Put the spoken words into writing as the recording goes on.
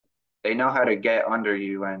they know how to get under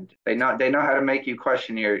you, and they know how to make you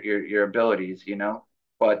question your abilities,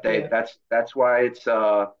 But they Yeah. that's why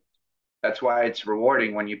it's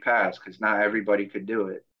rewarding when you pass, because not everybody could do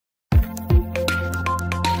it.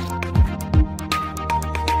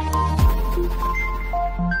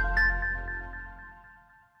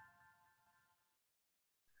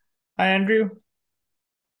 Hi, Andrew.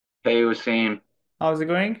 Hey, Wasim, How's it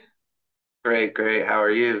going? great, great. How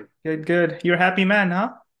are you? Good, good. You're a happy man,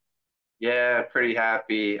 huh? Yeah, pretty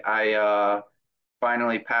happy. I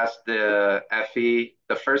finally passed the FE.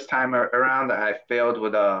 The first time around, I failed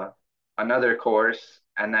with another course,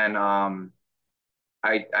 and then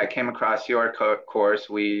I came across your course.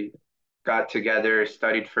 We got together,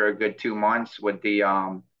 studied for a good 2 months with the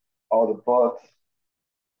all the books.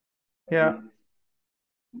 I Yeah. used,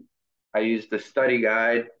 I used the study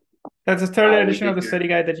guide. That's the third We edition of did the your study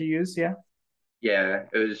guide that you use. Yeah. Yeah,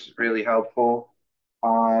 it was really helpful.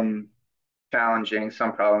 Um, Challenging.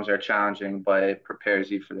 Some problems are challenging, but it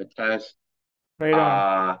prepares you for the test. Right on.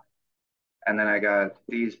 Uh, and then I got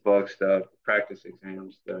these books, the practice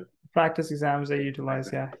exams, the Practice exams that you utilize.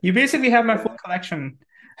 Yeah. You basically have my full yeah, collection.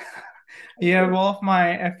 I You have do. all of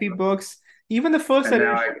my FE books, even the first And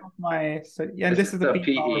now edition of my, so yeah, and this this is is the the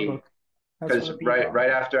P Power PE book. That's for because the P right Power.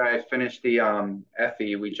 after I finished the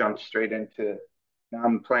FE, we jumped straight into. Now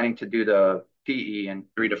I'm planning to do the PE in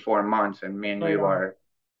 3 to 4 months, and me and Right you on. are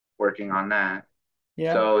working on that.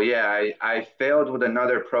 Yeah. So yeah, I failed with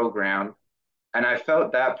another program, and I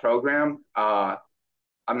felt that program.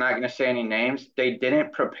 I'm not going to say any names. They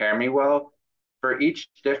didn't prepare me well for each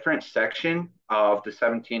different section of the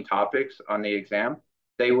 17 topics on the exam.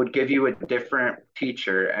 They would give you a different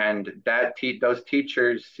teacher, and those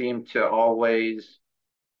teachers seem to always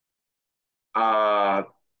uh,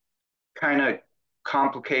 kind of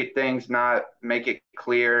complicate things, not make it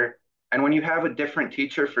clear. And when you have a different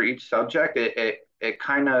teacher for each subject, it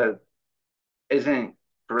kind of isn't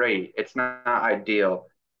great. It's not ideal.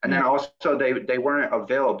 And then Yeah. also they weren't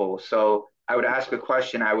available. So I would ask a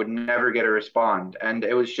question, I would never get a respond. And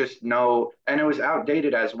it was just no, and it was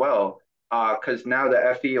outdated as well. Because now the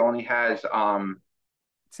FE only has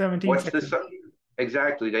 17 what's this sections.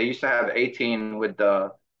 exactly? They used to have 18 with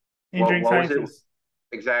the Engineering what was it sciences.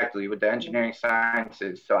 exactly with the Yeah. engineering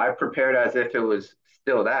sciences. So I prepared as if it was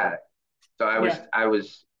still that. So I was Yeah. I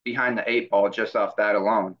was behind the eight ball just off that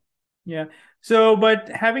alone. Yeah. So, but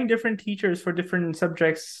having different teachers for different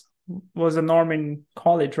subjects was a norm in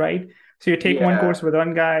college, right? So you take one course Yeah, with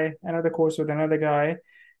one guy, another course with another guy.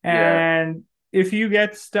 yeah, And if you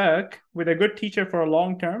get stuck with a good teacher for a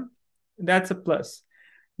long term, that's a plus.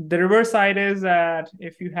 The reverse side is that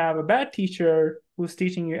if you have a bad teacher who's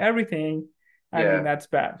teaching you everything, I mean, yeah. that's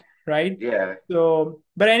bad, right? Yeah, So,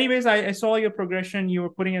 but anyways, I saw your progression. You were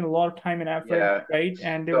putting in a lot of time and effort, yeah. right?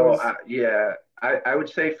 And there So, was yeah, I would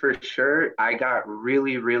say for sure I got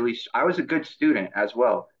really, really, I was a good student as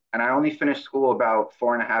well. And I only finished school about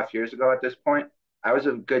 4.5 years ago at this point. I was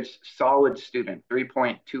a good, solid student,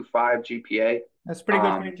 3.25 GPA. That's pretty good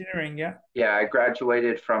for Um, engineering, yeah. yeah, I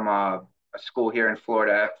graduated from a school here in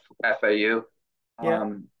Florida, FAU. Yeah.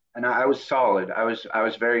 And I was solid. I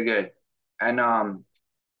was very good. And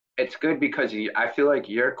it's good because I feel like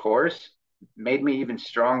your course made me even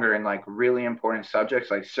stronger in like really important subjects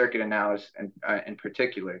like circuit analysis and in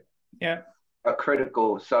particular, Yeah. a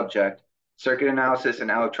critical subject. Circuit analysis and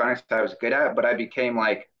electronics I was good at, but I became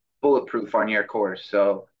like bulletproof on your course.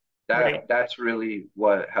 So Right. that's really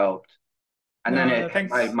what helped. And then No, it no,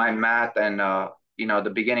 thanks. my math and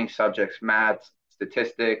the beginning subjects, math,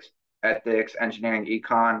 statistics, ethics, engineering,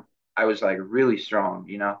 econ, I was like really strong.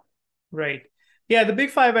 Right. Yeah, the big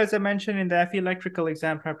five, as I mentioned in the FE electrical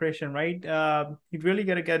exam preparation, right? You really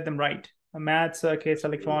got to get them right. Math, circuits,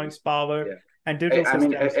 electronics, power, Yeah. and digital I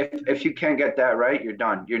mean, systems. if you can't get that right, you're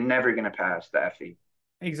done. You're never gonna pass the FE,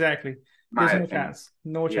 Exactly. my There's no opinion. chance.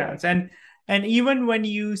 No Yeah, chance. And even when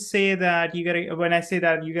you say that you gotta, when I say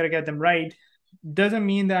that you gotta get them right, doesn't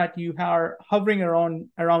mean that you are hovering around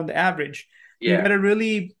the average. You yeah, gotta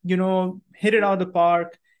really, hit it out of the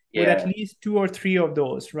park with at yeah, least two or three of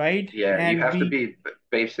those, right? yeah. You And have to be be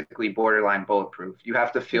basically borderline bulletproof. You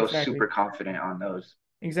have to feel exactly. super confident on those.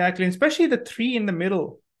 Exactly. And especially the three in the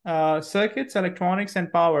middle, circuits, electronics,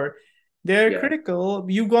 and power. They're Yeah, critical.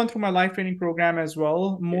 You've gone through my life training program as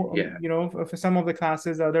well. More, yeah. for some of the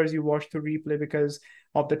classes, others you watched to replay because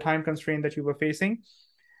of the time constraint that you were facing.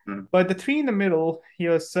 Mm. But the three in the middle,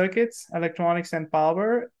 your circuits, electronics, and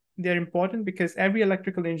power, they're important because every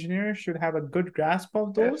electrical engineer should have a good grasp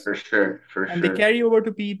of Yeah, those, for sure, for and they sure. carry over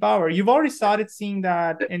to PE power. You've already started seeing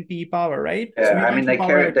that in PE power, right? So Yeah, we I went mean through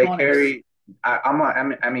power they electronics. carry I'm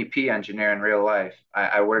a MEP engineer in real life.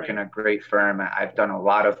 I work in Right. a great firm. I've done a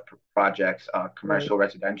lot of projects, Right. commercial,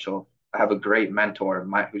 residential. I have a great mentor,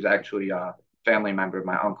 who's actually a family member of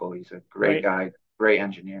my uncle. He's a great Right. guy, great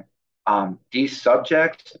engineer. These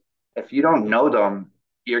subjects, if you don't know them,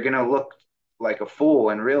 you're gonna look like a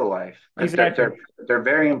fool in real life because Exactly. they're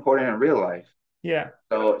very important in real life. Yeah.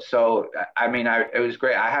 So I mean, it was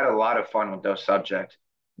great. I had a lot of fun with those subjects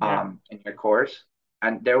Yeah. in your course,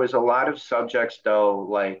 and there was a lot of subjects though,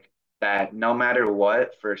 like that. No matter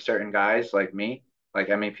what, for certain guys like me, like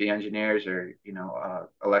MEP engineers or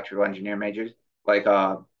electrical engineer majors, like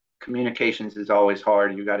communications is always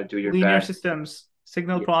hard. You got to do your Linear best. systems,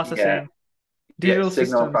 signal Yeah, processing, yeah, digital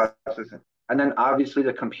signal systems. processing. And then obviously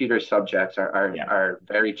the computer subjects Yeah. are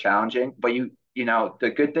very challenging. But the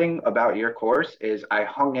good thing about your course is I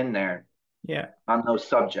hung in there Yeah. on those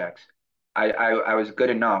subjects. I was good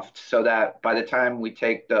enough so that by the time we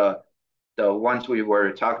take the ones we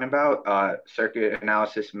were talking about, circuit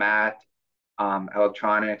analysis, math,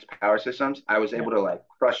 electronics, power systems, I was Yeah. able to like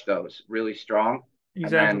crush those really strong, and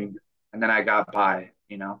Exactly. then I got by.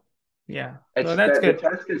 Yeah. No, It's that's the good.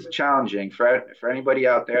 test is challenging for anybody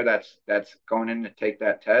out there that's going in to take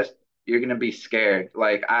that test. You're gonna be scared.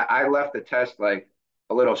 Like I left the test like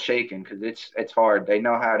a little shaken because it's hard. They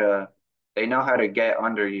know how to get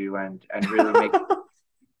under you and really make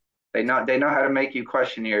they know how to make you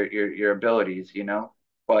question your abilities.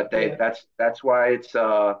 But they Yeah. that's why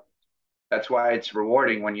it's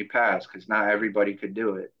rewarding when you pass because not everybody could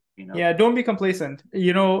do it. Yeah, don't be complacent.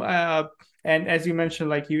 And as you mentioned,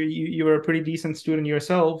 like you were a pretty decent student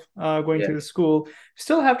yourself, going Yeah, through the school.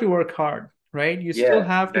 Still have to work hard, right? You still yeah,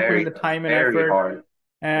 have to put in very the time and very effort, hard.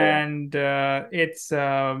 Yeah, and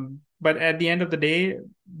but at the end of the day,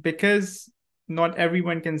 because not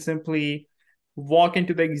everyone can simply walk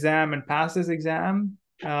into the exam and pass this exam,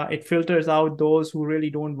 it filters out those who really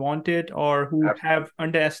don't want it or who have absolutely.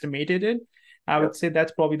 underestimated it. I would Yep. say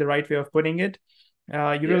that's probably the right way of putting it. You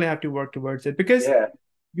Yeah. really have to work towards it because Yeah.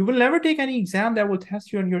 you will never take any exam that will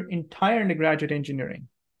test you on your entire undergraduate engineering,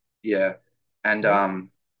 Yeah. And right?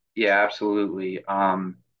 yeah, absolutely.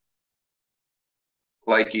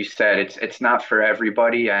 Like you said, it's not for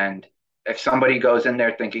everybody. And if somebody goes in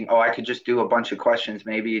there thinking, oh, I could just do a bunch of questions,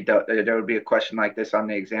 maybe there would be a question like this on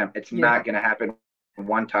the exam. It's Yeah. not going to happen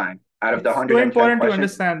one time. Out of the It's so 110 important to questions,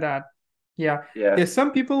 understand that. Yeah. yeah, There's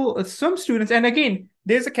some people, some students, and again,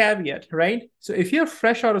 there's a caveat, right? So if you're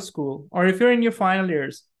fresh out of school or if you're in your final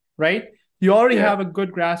years, right, you already yeah, have a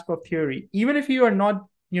good grasp of theory. Even if you are not,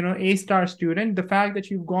 A-star student, the fact that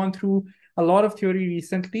you've gone through a lot of theory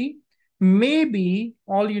recently, maybe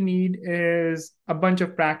all you need is a bunch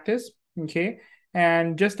of practice, okay?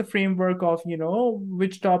 And just a framework of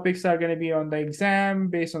which topics are going to be on the exam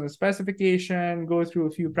based on the specification, go through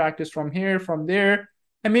a few practice from here, from there,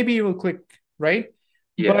 and maybe you will click, right?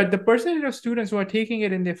 yeah, But the percentage of students who are taking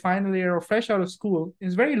it in their final year or fresh out of school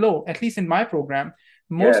is very low, at least in my program.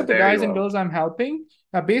 Most yeah, of the very guys and low. girls I'm helping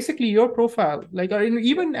are basically your profile, like are Yeah,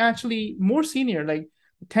 even actually more senior, like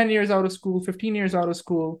 10 years out of school, 15 years out of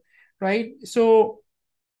school, right? So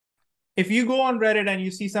if you go on Reddit and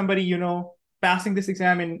you see somebody, passing this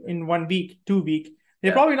exam in 1 week, 2 week,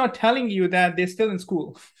 they're yeah. probably not telling you that they're still in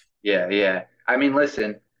school. Yeah, yeah. I mean,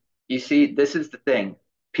 listen, you see, this is the thing.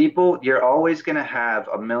 You're always going to have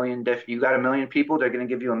a million you got a million people, they're going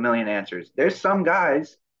to give you a million answers. There's some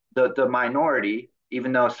guys, the minority,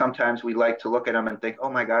 even though sometimes we like to look at them and think, oh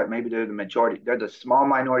my God, maybe they're the majority. They're the small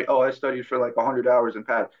minority. Oh, I studied for like 100 hours and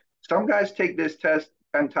passed. Some guys take this test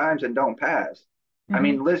 10 times and don't pass. I Mm-hmm.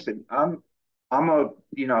 mean, listen, I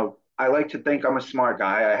like to think I'm a smart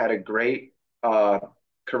guy. I had a great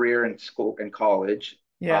career in school and college.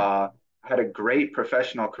 Yeah. Uh, had a great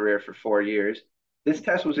professional career for 4 years. This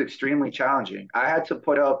test was extremely challenging. I had to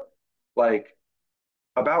put up like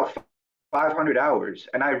about 500 hours,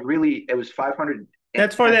 and it was 500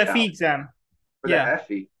 That's for the intense FE hours exam. for the Yeah.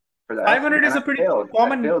 FE, for the FE, 500 and is I a pretty failed. I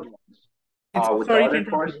common. failed once. It's With the sorry to other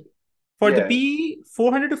interrupt course, you. For the yeah, PE,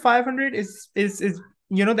 400 to 500 is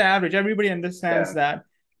the average. Everybody understands yeah, that.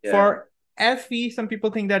 yeah. For FE, some people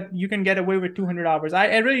think that you can get away with 200 hours.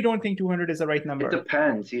 I really don't think 200 is the right It number.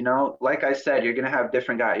 depends. Like I said, you're gonna have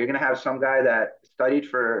different guys. You're gonna have some guy that studied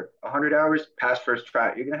for 100 hours, passed first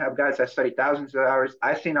try. You're gonna have guys that studied thousands of hours.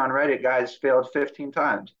 I've seen on Reddit guys failed 15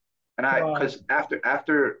 times, and Wow. because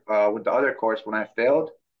after with the other course when I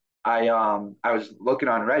failed, I was looking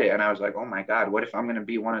on Reddit and I was like, oh my God, what if I'm gonna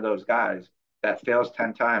be one of those guys that fails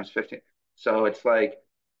 10 times, 15? So it's like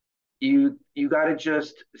you got to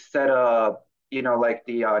just set a like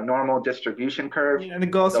the normal distribution curve. Yeah, the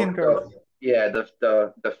The, Gaussian the curve. yeah,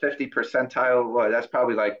 the 50 percentile, well, that's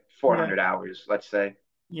probably like Yeah, 400 hours, let's say.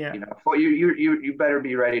 yeah, For you better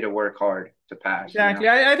be ready to work hard to pass, you exactly.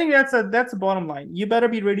 know? I think that's the bottom line. You better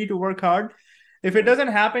be ready to work hard. If it Yeah. doesn't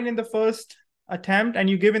happen in the first attempt and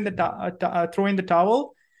you give in the throw in the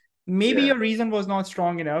towel, maybe Yeah. your reason was not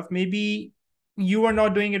strong enough. Maybe you were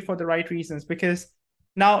not doing it for the right reasons, because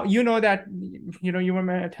now you know that, you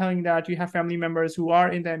were telling that you have family members who are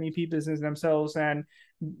in the MEP business themselves, and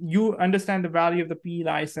you understand the value of the PE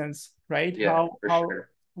license, right? Yeah, for How sure.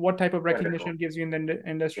 what type of recognition Critical. it gives you in the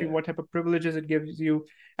industry, Yeah. what type of privileges it gives you,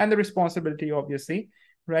 and the responsibility, obviously,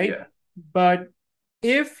 right? Yeah. But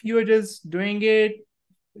if you're just doing it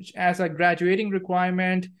as a graduating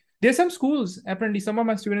requirement, there's some schools, apparently some of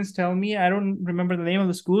my students tell me, I don't remember the name of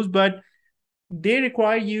the schools, but they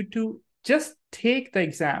require you to just take the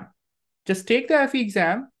exam. Just take the FE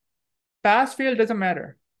exam. Pass, fail, doesn't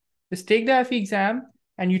matter. Just take the FE exam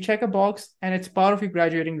and you check a box, and it's part of your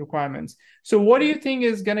graduating requirements. So what do Yeah. you think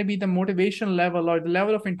is going to be the motivation level or the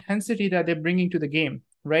level of intensity that they're bringing to the game,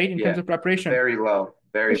 right? In terms Yeah. of preparation. Very low. You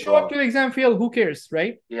Very show up low. to the exam, fail, who cares,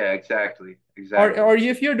 right? Yeah, exactly. Or Exactly.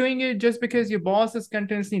 if you're doing it just because your boss is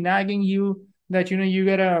continuously nagging you that you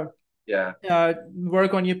gotta Yeah.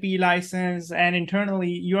 work on your P license, and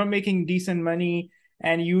internally you're making decent money,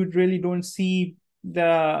 and you really don't see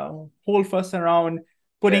the whole fuss around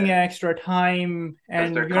putting Yeah. in extra time, Because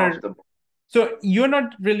and they're comfortable. you're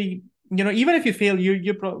not really, even if you fail,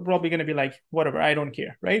 you're probably going to be like, whatever, I don't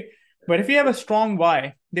care, right? But if you have a strong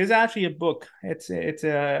why, there's actually a book. It's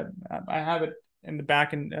a I have it in the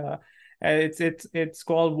back, and it's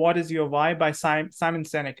called "What Is Your Why" by Simon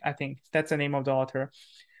Sinek. I think that's the name of the author.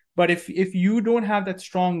 But if you don't have that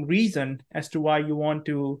strong reason as to why you want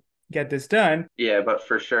to get this done, Yeah, but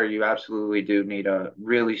for sure, you absolutely do need a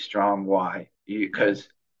really strong why. yeah, Because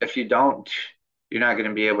if you don't, you're not going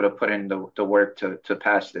to be able to put in the work to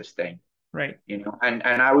pass this thing. right, And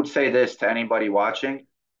I would say this to anybody watching: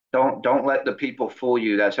 don't let the people fool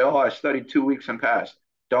you that say, oh, I studied 2 weeks and passed.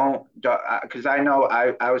 Don't, because I know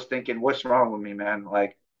I was thinking, what's wrong with me, man?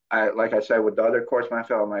 Like I said with the other course when I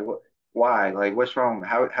fell, I'm like, why? Like, what's wrong?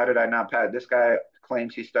 How did I not pass? This guy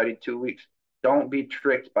claims he studied 2 weeks. Don't be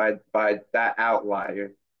tricked by that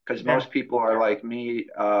outlier, because yeah. most people are like me.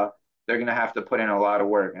 They're gonna have to put in a lot of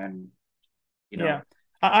work, and you Yeah. know,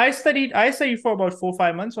 I studied for about 4 or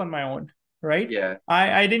 5 months on my own, right? yeah,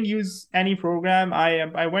 I didn't use any program.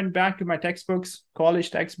 I went back to my textbooks,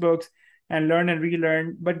 college textbooks, and learn and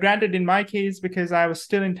relearn. But granted, in my case, because I was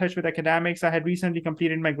still in touch with academics, I had recently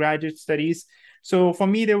completed my graduate studies. So for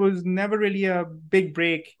me, there was never really a big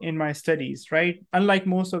break in my studies, right? Unlike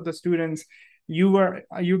most of the students,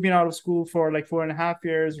 you've been out of school for like 4.5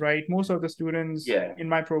 years, right? Most of the students yeah, in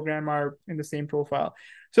my program are in the same profile.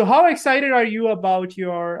 So how excited are you about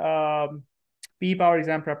your P Power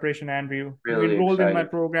exam preparation, Andrew? You really enrolled in my excited.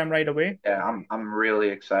 program right away? Yeah, I'm really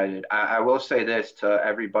excited. I will say this to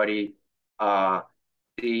everybody. Uh,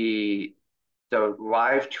 the the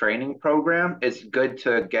live training program is good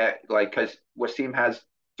to get, like, because Wasim has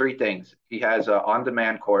three things. He has an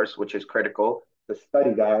on-demand course, which is critical. The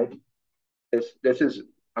study guide. This is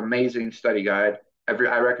amazing study guide. I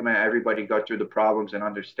recommend everybody go through the problems and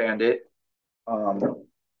understand it. Hold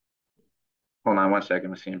on one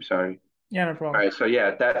second, Wasim. Sorry. Yeah, no All problem. right, so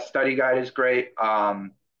yeah, that study guide is great. The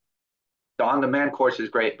on-demand course is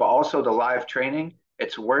great, but also the live training.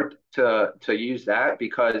 It's worth to use that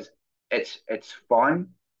because it's fun,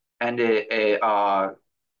 and it's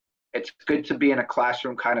good to be in a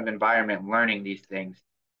classroom kind of environment learning these things.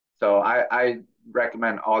 So I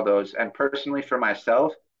recommend all those. And personally for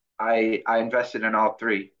myself, I invested in all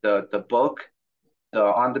three: the book, the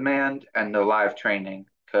on-demand, and the live training,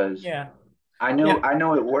 because Yeah. Yeah. I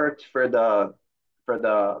know it worked for the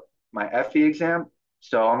my FE exam,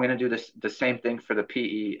 so I'm gonna do the same thing for the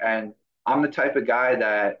PE. And I'm the type of guy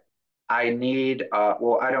that I need,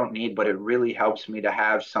 well, I don't need, but it really helps me to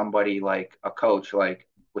have somebody like a coach like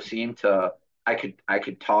Wasim to I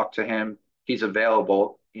could talk to him. He's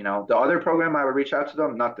available. The other program I would reach out to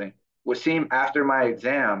them, nothing. Wasim, after my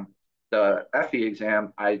exam, the FE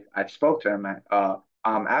exam, I spoke to him.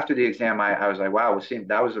 After the exam, I was like, wow, Wasim,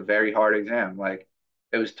 that was a very hard exam. Like,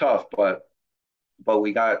 it was tough, but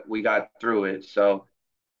we got through it. So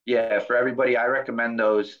yeah, for everybody, I recommend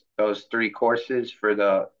those three courses for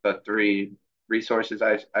the three resources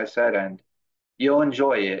I said, and you'll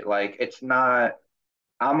enjoy it. Like, it's not.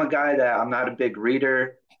 I'm a guy that I'm not a big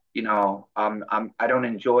reader. I don't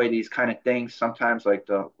enjoy these kind of things. Sometimes, like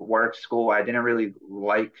the work, school, I didn't really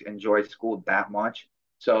enjoy school that much.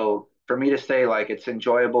 So for me to say like it's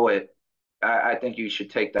enjoyable, I think you should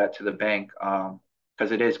take that to the bank,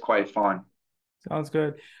 because it is quite fun. Sounds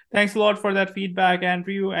good. Thanks a lot for that feedback,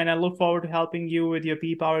 Andrew. And I look forward to helping you with your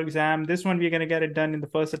P Power exam. This one, we're going to get it done in the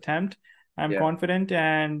first attempt. I'm Yeah. confident,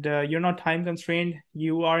 and you're not time constrained.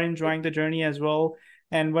 You are enjoying the journey as well.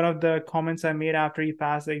 And one of the comments I made after you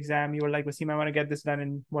passed the exam, you were like, Wasim, I want to get this done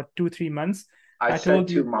in what, 2, 3 months. I I said told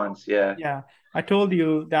two you, months. Yeah. yeah, I told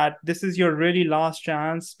you that this is your really last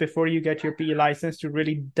chance before you get your PE license to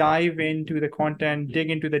really dive into the content, dig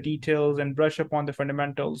into the details, and brush up on the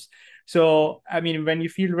fundamentals. So, I mean, when you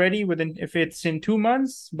feel ready, within if it's in 2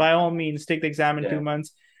 months, by all means, take the exam in two Yeah.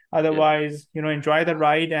 months. Yeah. Otherwise, enjoy the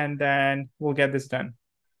ride, and then we'll get this done.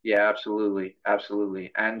 Yeah, absolutely,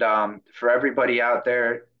 absolutely. And for everybody out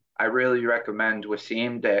there, I really recommend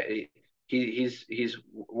Wasim that he's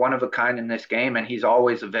one of a kind in this game, and he's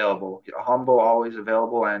always available, humble, always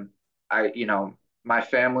available. And my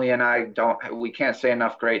family and I don't we can't say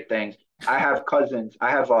enough great things. I have cousins. I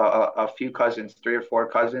have a few cousins, 3 or 4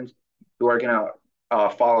 cousins, who are gonna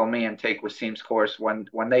follow me and take Wasim's course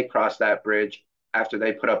when they cross that bridge after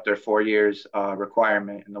they put up their 4 years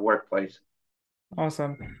requirement in the workplace.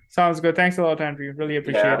 Awesome. Sounds good. Thanks a lot, Andrew. Really Yeah,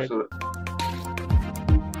 appreciate it. absolutely.